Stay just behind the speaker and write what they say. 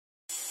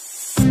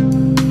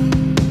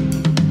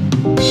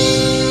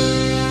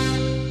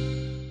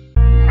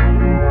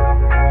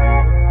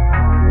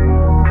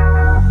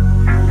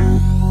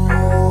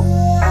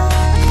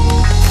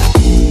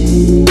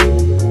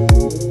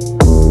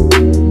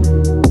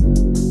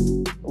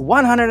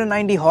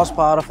190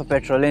 horsepower of a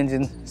petrol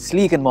engine,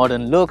 sleek and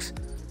modern looks,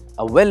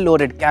 a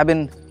well-loaded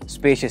cabin,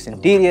 spacious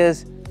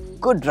interiors,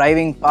 good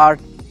driving power,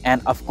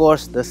 and of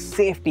course the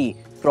safety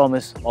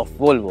promise of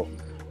Volvo.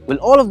 Well,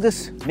 all of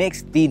this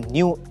makes the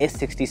new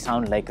S60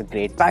 sound like a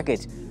great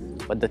package.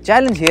 But the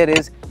challenge here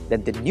is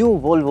that the new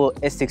Volvo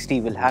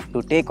S60 will have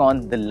to take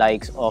on the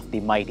likes of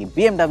the mighty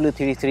BMW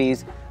 3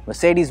 Series,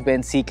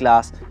 Mercedes-Benz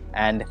C-Class,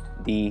 and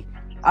the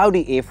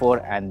Audi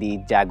A4 and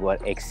the Jaguar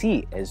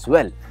XE as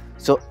well.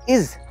 So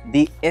is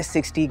the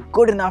S60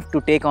 good enough to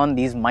take on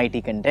these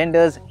mighty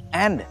contenders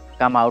and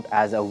come out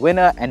as a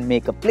winner and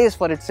make a place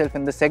for itself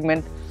in the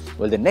segment?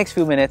 Well, the next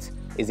few minutes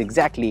is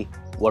exactly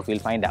what we'll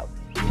find out.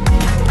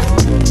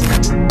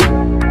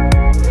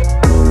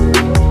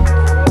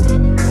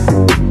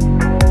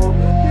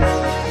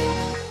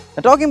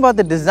 Now, talking about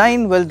the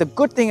design, well, the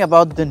good thing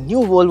about the new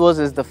Volvos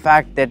is the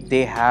fact that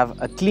they have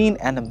a clean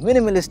and a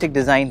minimalistic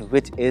design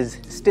which is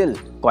still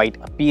quite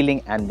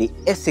appealing, and the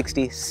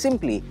S60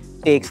 simply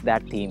takes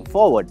that theme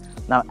forward.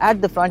 Now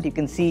at the front you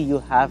can see you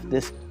have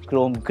this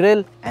chrome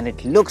grille and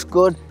it looks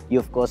good. You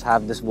of course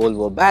have this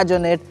Volvo badge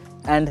on it,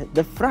 and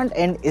the front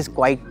end is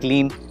quite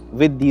clean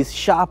with these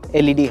sharp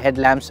LED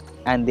headlamps,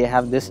 and they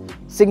have this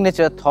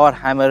signature Thor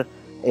hammer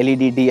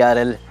LED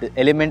DRL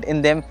element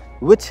in them,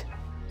 which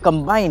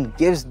combined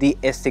gives the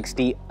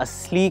S60 a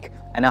sleek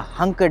and a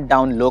hunkered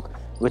down look,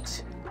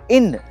 which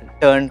in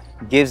turn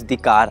gives the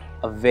car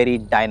a very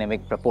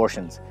dynamic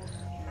proportions.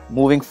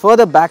 Moving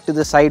further back to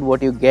the side,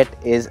 what you get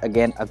is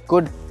again a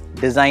good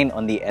design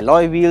on the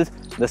alloy wheels.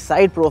 The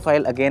side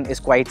profile again is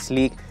quite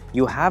sleek.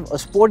 You have a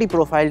sporty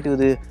profile to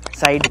the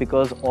side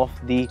because of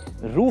the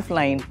roof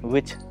line,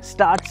 which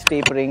starts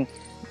tapering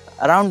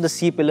around the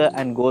C-pillar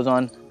and goes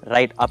on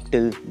right up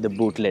till the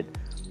boot lid.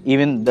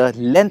 Even the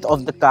length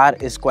of the car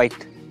is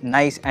quite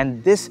nice,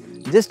 and this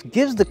just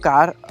gives the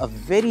car a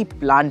very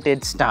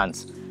planted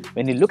stance.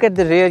 When you look at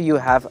the rear, you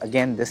have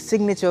again the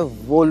signature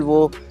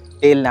Volvo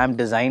tail lamp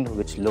design,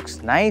 which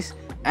looks nice,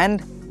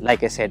 and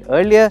like I said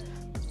earlier,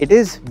 it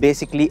is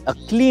basically a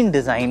clean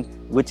design,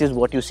 which is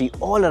what you see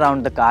all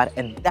around the car,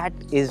 and that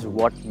is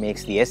what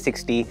makes the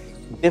S60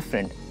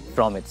 different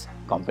from its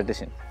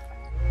competition.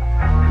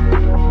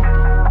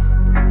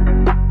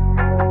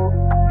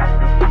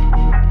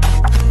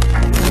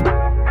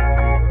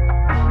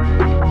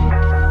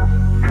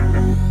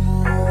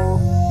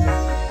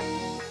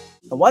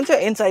 Once you're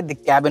inside the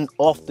cabin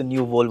of the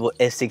new Volvo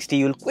S60,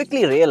 you'll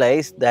quickly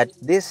realize that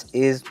this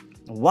is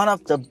one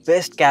of the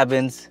best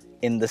cabins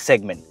in the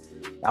segment.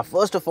 Now,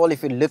 first of all,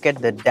 if you look at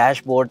the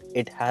dashboard,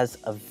 it has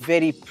a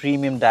very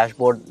premium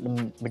dashboard.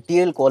 The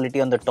material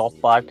quality on the top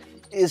part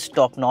is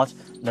top notch.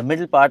 The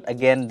middle part,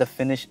 again, the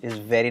finish is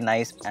very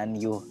nice,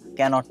 and you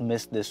cannot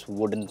miss this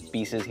wooden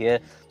pieces here.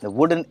 The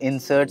wooden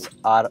inserts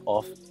are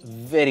of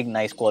very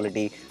nice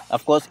quality.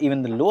 Of course,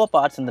 even the lower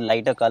parts in the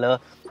lighter color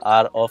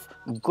are of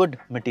good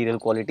material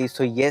quality.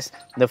 So yes,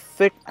 the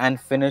fit and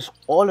finish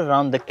all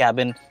around the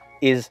cabin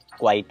is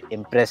quite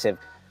impressive.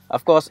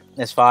 Of course,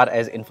 as far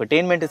as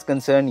infotainment is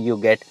concerned, you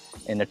get,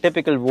 in a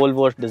typical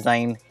Volvo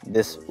design,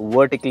 this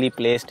vertically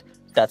placed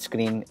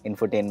touchscreen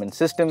infotainment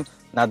system.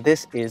 Now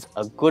this is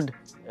a good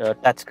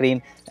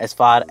touchscreen as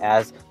far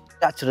as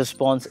touch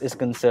response is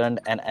concerned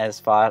and as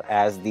far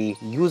as the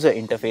user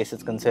interface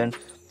is concerned.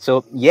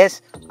 So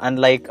yes,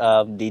 unlike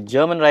the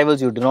German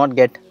rivals, you do not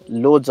get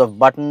loads of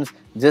buttons,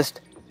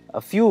 just a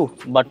few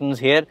buttons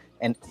here,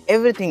 and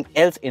everything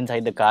else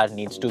inside the car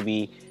needs to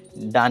be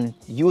done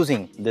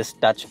using this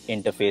touch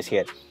interface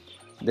here.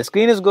 The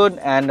screen is good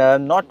and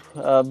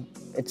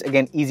it's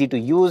again easy to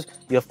use.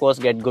 You of course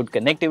get good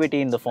connectivity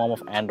in the form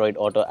of Android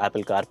Auto,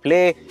 Apple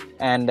CarPlay,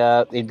 and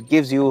it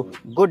gives you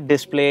good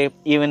display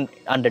even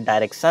under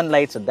direct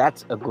sunlight, so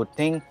that's a good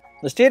thing.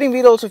 The steering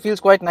wheel also feels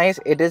quite nice.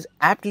 It is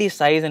aptly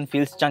sized and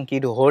feels chunky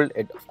to hold.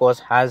 It of course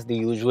has the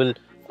usual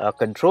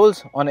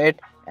controls on it,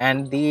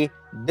 and the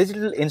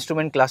digital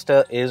instrument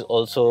cluster is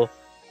also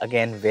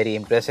again very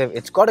impressive.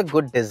 It's got a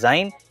good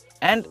design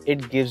and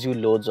it gives you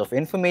loads of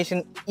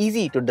information,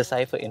 easy to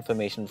decipher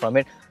information from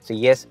it. So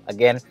yes,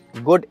 again,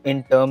 good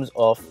in terms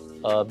of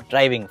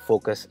driving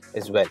focus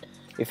as well.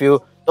 If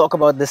you talk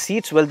about the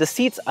seats, well, the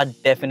seats are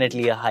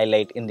definitely a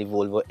highlight in the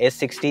Volvo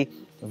S60.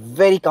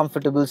 Very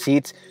comfortable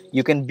seats.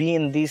 You can be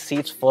in these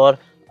seats for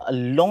a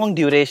long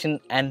duration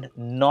and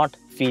not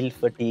feel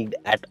fatigued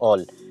at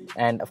all.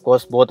 And of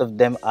course, both of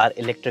them are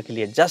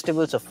electrically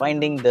adjustable, so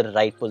finding the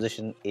right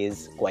position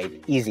is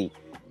quite easy.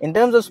 In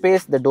terms of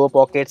space, the door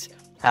pockets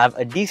have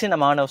a decent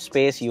amount of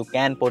space. You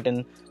can put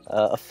in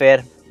a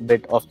fair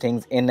bit of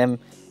things in them,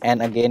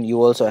 and again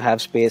you also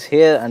have space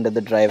here under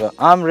the driver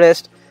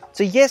armrest.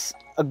 So yes,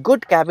 a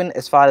good cabin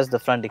as far as the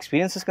front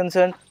experience is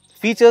concerned.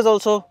 Features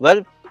also,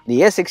 well,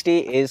 the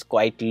S60 is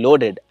quite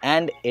loaded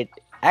and it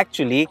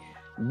actually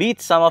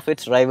beats some of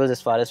its rivals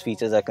as far as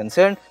features are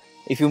concerned.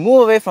 If you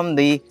move away from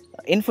the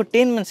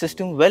infotainment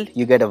system, well,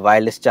 you get a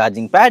wireless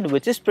charging pad,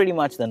 which is pretty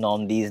much the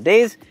norm these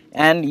days,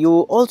 and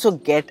you also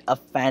get a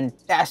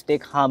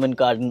fantastic Harman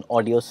Kardon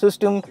audio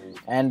system,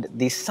 and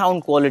the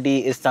sound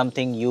quality is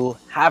something you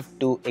have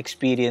to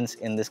experience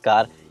in this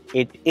car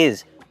it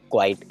is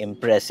quite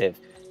impressive.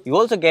 You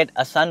also get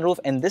a sunroof,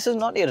 and this is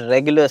not a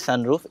regular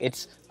sunroof,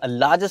 it's a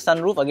larger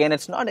sunroof. Again,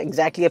 it's not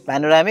exactly a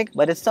panoramic,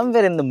 but it's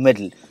somewhere in the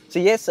middle. So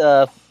yes,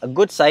 a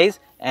good size,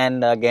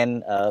 and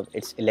again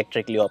it's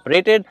electrically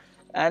operated,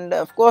 and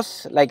of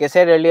course, like I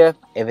said earlier,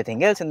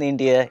 everything else in the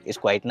interior is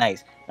quite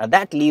nice. Now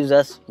that leaves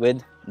us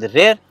with the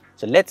rear,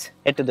 so let's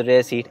head to the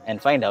rear seat and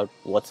find out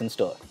what's in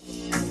store.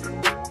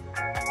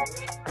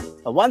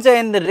 Once you're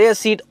in the rear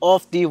seat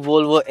of the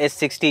Volvo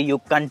S60, you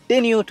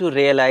continue to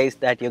realize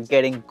that you're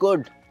getting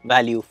good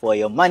value for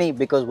your money,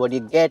 because what you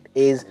get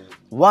is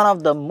one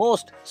of the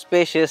most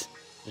spacious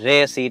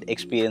rear seat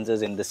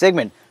experiences in the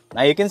segment.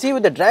 Now you can see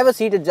with the driver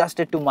seat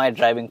adjusted to my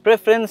driving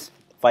preference,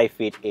 5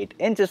 feet 8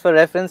 inches for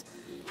reference,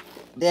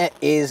 there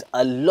is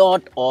a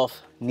lot of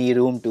knee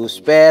room to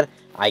spare.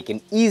 I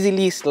can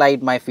easily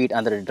slide my feet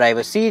under the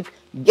driver's seat,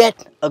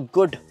 get a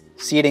good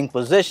seating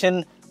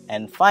position,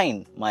 and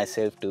find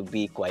myself to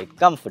be quite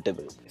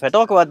comfortable. If I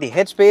talk about the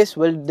headspace,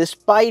 well,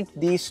 despite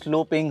the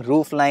sloping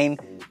roofline,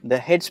 the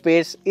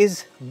headspace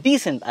is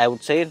decent, I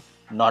would say.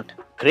 Not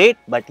great,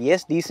 but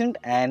yes, decent,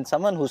 and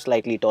someone who's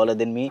slightly taller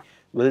than me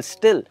will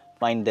still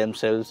find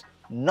themselves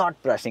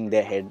not brushing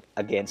their head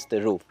against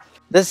the roof.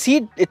 The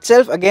seat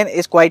itself again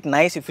is quite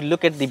nice. If you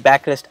look at the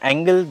backrest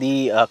angle,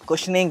 the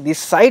cushioning, the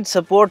side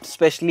support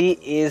especially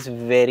is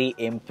very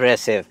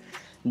impressive.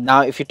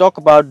 Now if you talk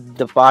about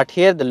the part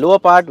here, the lower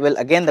part, well,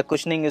 again the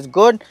cushioning is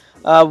good.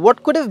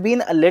 What could have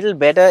been a little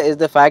better is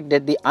the fact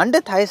that the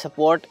under thigh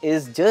support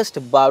is just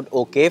about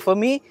okay for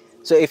me.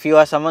 So if you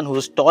are someone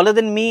who's taller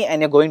than me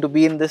and you're going to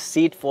be in this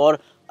seat for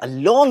a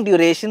long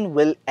duration,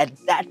 well, at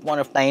that point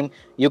of time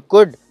you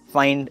could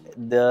find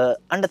the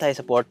under thigh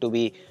support to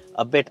be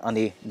a bit on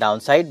the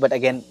downside, but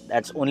again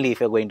that's only if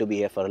you're going to be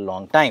here for a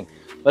long time.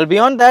 Well,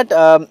 beyond that,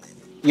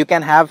 you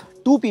can have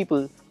two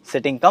people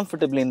sitting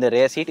comfortably in the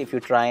rear seat. If you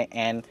try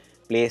and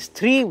place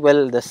three,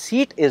 well, the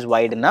seat is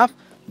wide enough,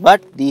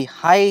 but the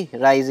high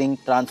rising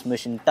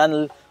transmission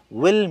tunnel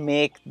will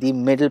make the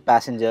middle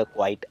passenger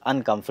quite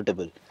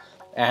uncomfortable.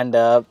 And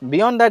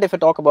beyond that, if I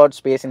talk about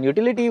space and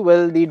utility,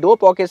 well, the door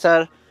pockets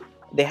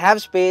they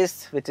have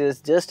space which is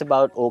just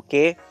about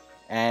okay,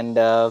 and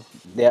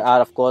there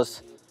are of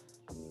course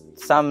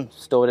some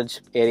storage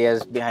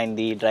areas behind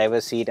the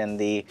driver's seat and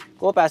the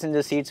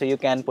co-passenger seat, so you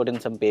can put in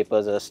some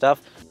papers or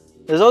stuff.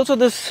 There's also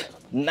this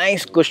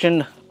nice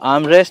cushioned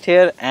armrest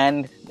here,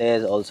 and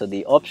there's also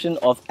the option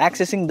of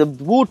accessing the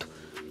boot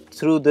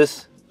through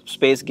this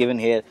space given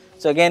here.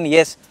 So again,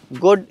 yes,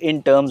 good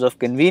in terms of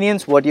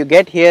convenience. What you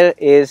get here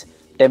is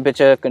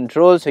temperature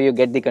control, so you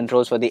get the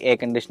controls for the air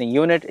conditioning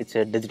unit. It's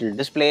a digital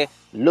display,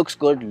 looks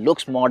good,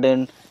 looks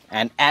modern,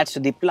 and adds to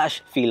the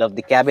plush feel of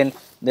the cabin.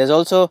 There's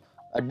also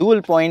a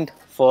dual point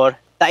for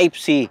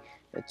Type-C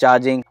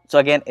charging, so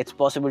again it's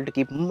possible to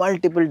keep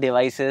multiple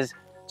devices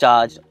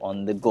charged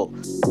on the go.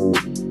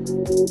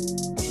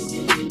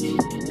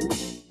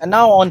 And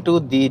now on to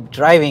the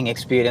driving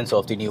experience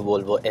of the new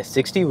Volvo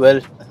S60.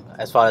 Well,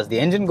 as far as the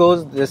engine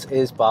goes, this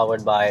is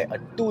powered by a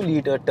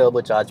 2-liter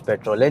turbocharged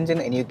petrol engine,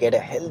 and you get a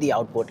healthy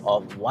output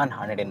of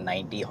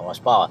 190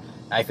 horsepower.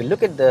 Now if you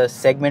look at the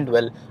segment,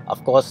 well,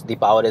 of course the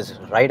power is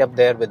right up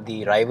there with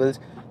the rivals.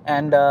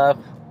 And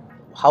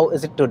how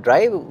is it to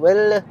drive?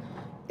 Well,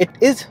 it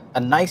is a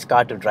nice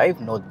car to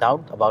drive, no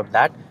doubt about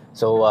that.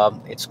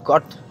 So it's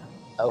got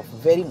a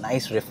very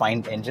nice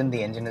refined engine.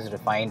 The engine is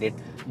refined, it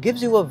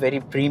gives you a very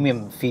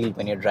premium feel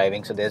when you're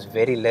driving, so there's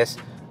very less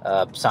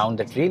sound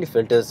that really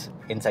filters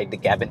inside the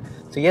cabin.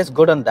 So yes,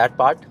 good on that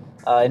part.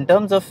 In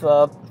terms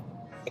of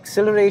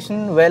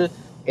acceleration, well,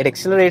 it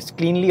accelerates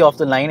cleanly off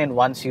the line, and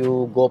once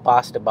you go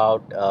past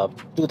about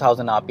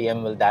 2000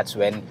 rpm, well, that's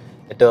when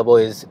the turbo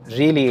is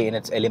really in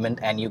its element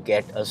and you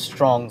get a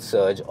strong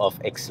surge of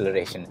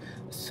acceleration.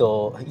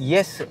 So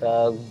yes,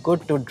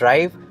 good to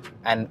drive,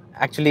 and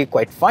actually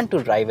quite fun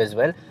to drive as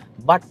well.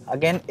 But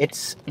again,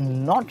 it's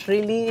not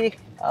really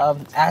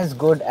as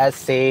good as,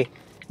 say,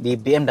 the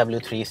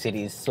BMW 3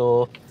 Series.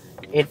 So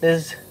it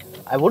is,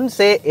 I wouldn't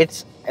say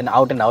it's an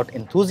out and out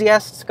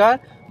enthusiast's car,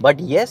 but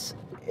yes,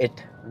 it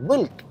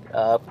will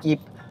keep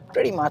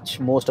pretty much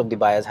most of the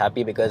buyers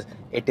happy, because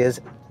it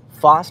is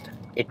fast,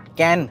 it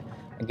can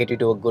get you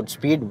to a good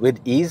speed with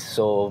ease.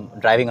 So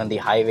driving on the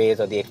highways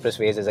or the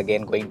expressways is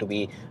again going to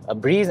be a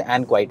breeze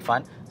and quite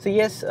fun. So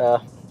yes,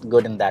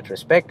 good in that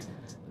respect.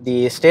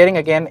 The steering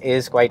again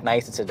is quite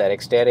nice. It's a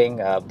direct steering.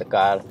 The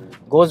car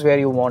goes where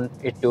you want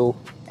it to,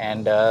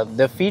 and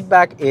the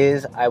feedback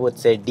is, I would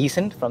say,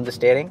 decent from the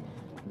steering.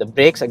 The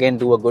brakes again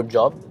do a good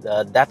job.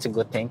 That's a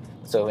good thing.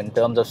 So in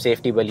terms of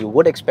safety, well, you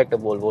would expect a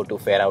Volvo to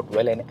fare out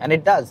well, and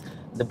it does.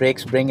 The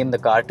brakes bring in the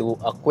car to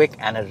a quick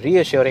and a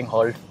reassuring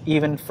halt,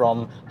 even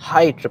from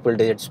high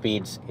triple-digit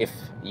speeds if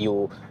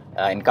you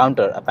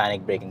encounter a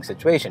panic braking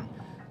situation.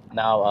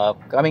 Now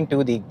coming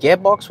to the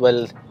gearbox,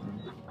 well,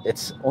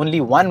 it's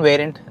only one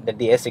variant that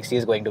the S60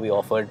 is going to be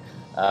offered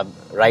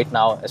right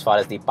now as far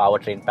as the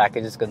powertrain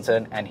package is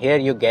concerned, and here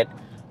you get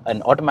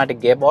an automatic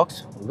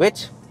gearbox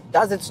which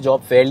does its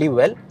job fairly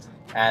well,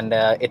 and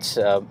it's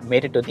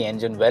mated to the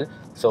engine well.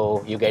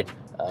 So you get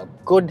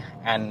good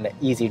and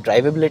easy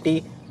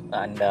drivability,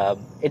 and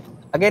it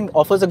again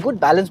offers a good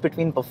balance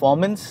between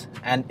performance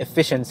and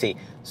efficiency.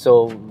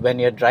 So when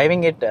you're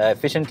driving it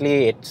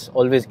efficiently, it's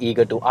always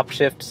eager to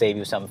upshift, save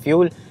you some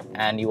fuel,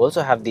 and you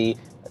also have the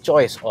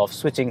choice of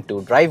switching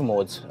to drive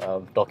modes,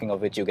 talking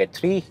of which you get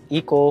 3: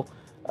 eco,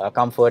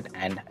 comfort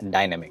and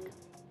dynamic.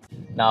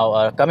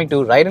 Now, coming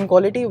to ride-in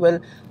quality, well,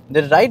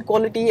 the ride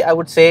quality I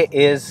would say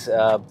is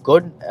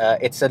good.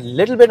 It's a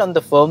little bit on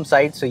the firm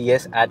side. So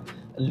yes, at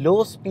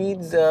low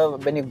speeds,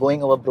 when you're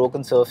going over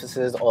broken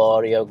surfaces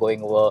or you're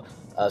going over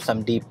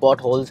some deep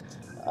potholes,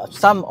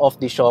 some of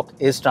the shock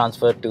is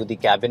transferred to the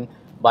cabin.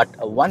 But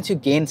once you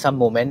gain some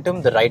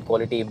momentum, the ride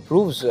quality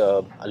improves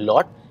a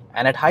lot.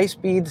 And at high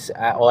speeds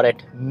or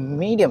at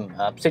medium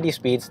city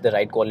speeds, the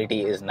ride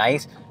quality is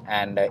nice.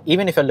 And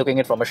even if you're looking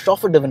at it from a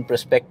chauffeur-driven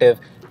perspective,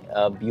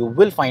 you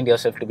will find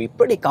yourself to be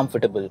pretty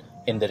comfortable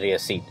in the rear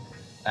seat.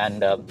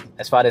 And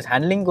as far as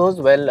handling goes,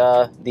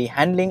 well, the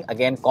handling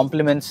again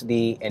complements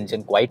the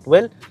engine quite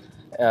well.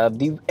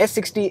 The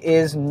S60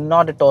 is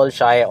not at all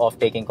shy of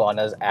taking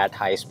corners at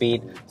high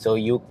speed, so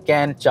you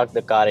can chuck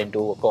the car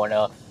into a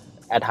corner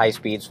at high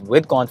speeds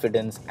with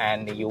confidence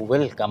and you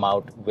will come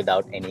out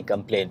without any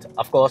complaints.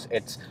 Of course,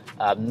 it's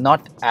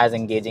not as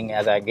engaging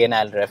as, again,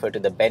 I'll refer to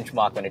the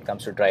benchmark when it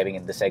comes to driving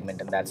in the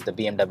segment, and that's the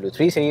BMW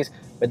 3 Series.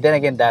 But then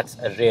again, that's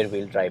a rear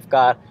wheel drive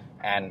car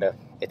and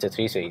it's a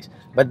 3 Series.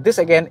 But this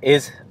again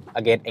is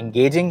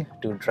engaging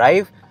to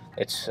drive.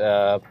 It's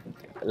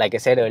like I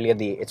said earlier,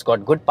 it's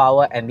got good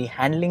power and the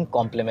handling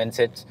complements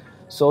it.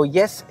 So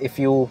yes, if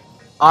you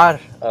are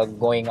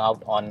going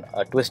out on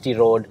a twisty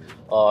road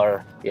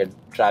or you're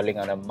traveling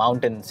on a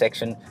mountain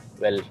section,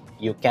 well,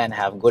 you can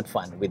have good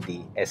fun with the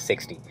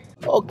S60.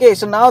 Okay,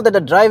 so now that the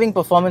driving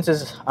performance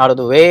is out of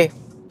the way,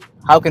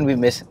 how can we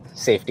miss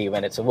safety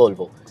when it's a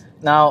Volvo?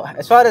 Now,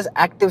 as far as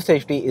active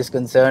safety is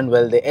concerned,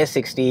 well, the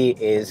S60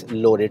 is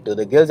loaded to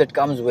the gills. It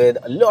comes with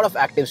a lot of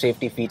active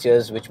safety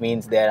features, which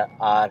means there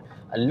are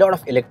a lot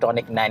of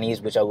electronic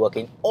nannies which are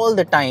working all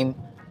the time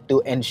to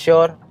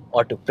ensure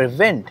or to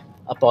prevent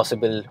a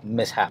possible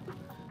mishap.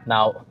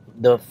 Now,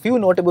 the few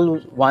notable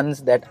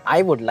ones that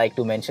I would like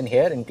to mention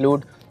here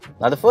include,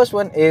 now the first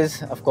one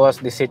is of course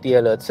the city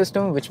alert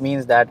system, which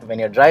means that when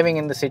you're driving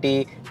in the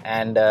city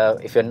and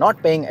if you're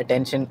not paying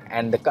attention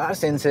and the car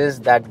senses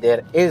that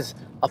there is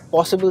a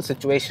possible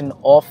situation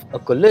of a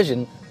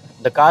collision,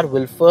 the car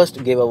will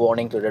first give a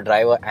warning to the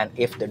driver, and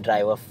if the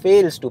driver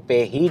fails to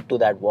pay heed to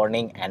that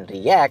warning and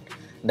react,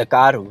 the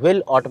car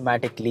will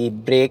automatically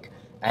brake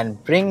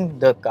and bring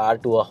the car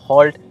to a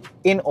halt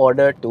in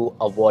order to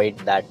avoid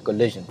that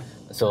collision.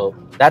 So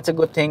that's a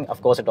good thing.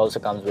 Of course, it also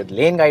comes with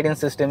lane guidance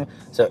system.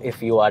 So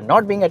if you are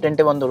not being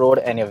attentive on the road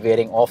and you're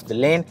veering off the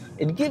lane,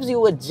 it gives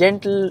you a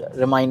gentle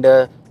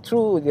reminder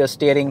through your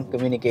steering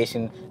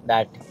communication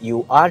that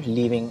you are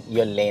leaving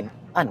your lane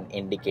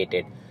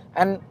unindicated.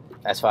 And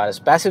as far as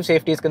passive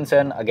safety is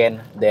concerned,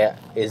 again, there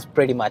is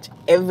pretty much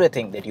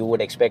everything that you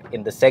would expect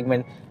in the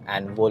segment,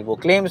 and Volvo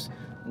claims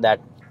that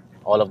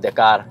all of their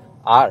cars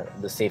are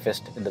the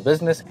safest in the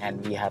business,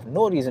 and we have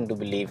no reason to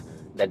believe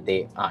that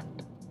they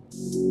aren't.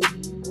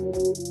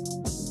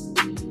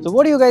 So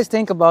what do you guys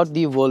think about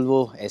the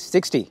Volvo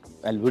S60?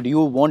 Well, would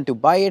you want to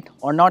buy it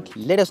or not?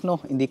 Let us know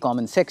in the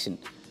comment section.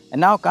 And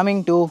now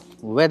coming to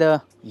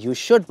whether you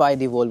should buy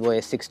the Volvo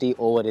S60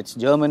 over its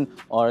German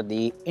or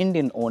the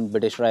Indian-owned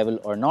British rival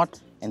or not.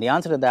 And the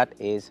answer to that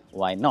is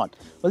why not?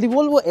 Well, the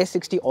Volvo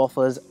S60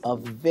 offers a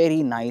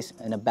very nice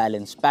and a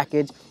balanced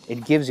package.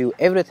 It gives you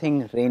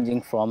everything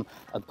ranging from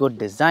a good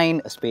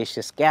design, a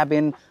spacious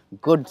cabin,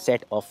 good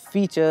set of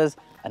features,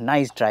 a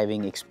nice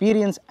driving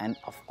experience, and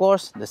of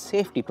course the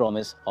safety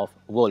promise of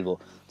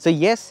Volvo. So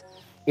yes,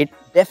 it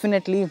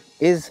definitely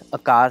is a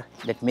car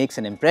that makes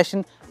an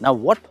impression. Now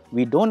what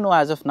we don't know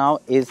as of now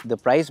is the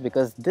price,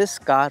 because this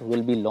car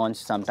will be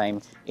launched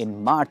sometime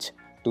in March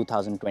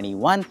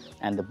 2021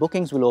 and the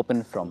bookings will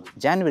open from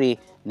January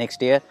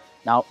next year.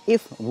 Now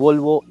if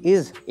Volvo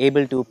is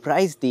able to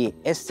price the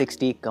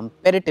S60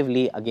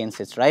 competitively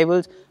against its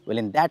rivals, well,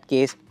 in that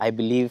case I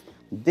believe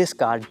this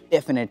car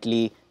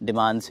definitely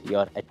demands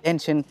your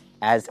attention,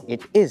 as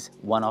it is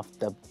one of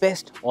the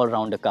best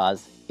all-rounder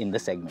cars in the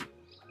segment.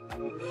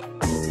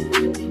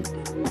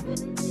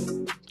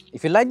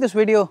 If you like this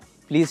video,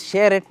 please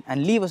share it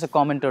and leave us a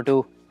comment or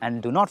two,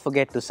 and do not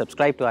forget to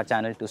subscribe to our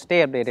channel to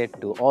stay updated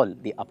to all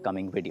the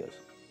upcoming videos.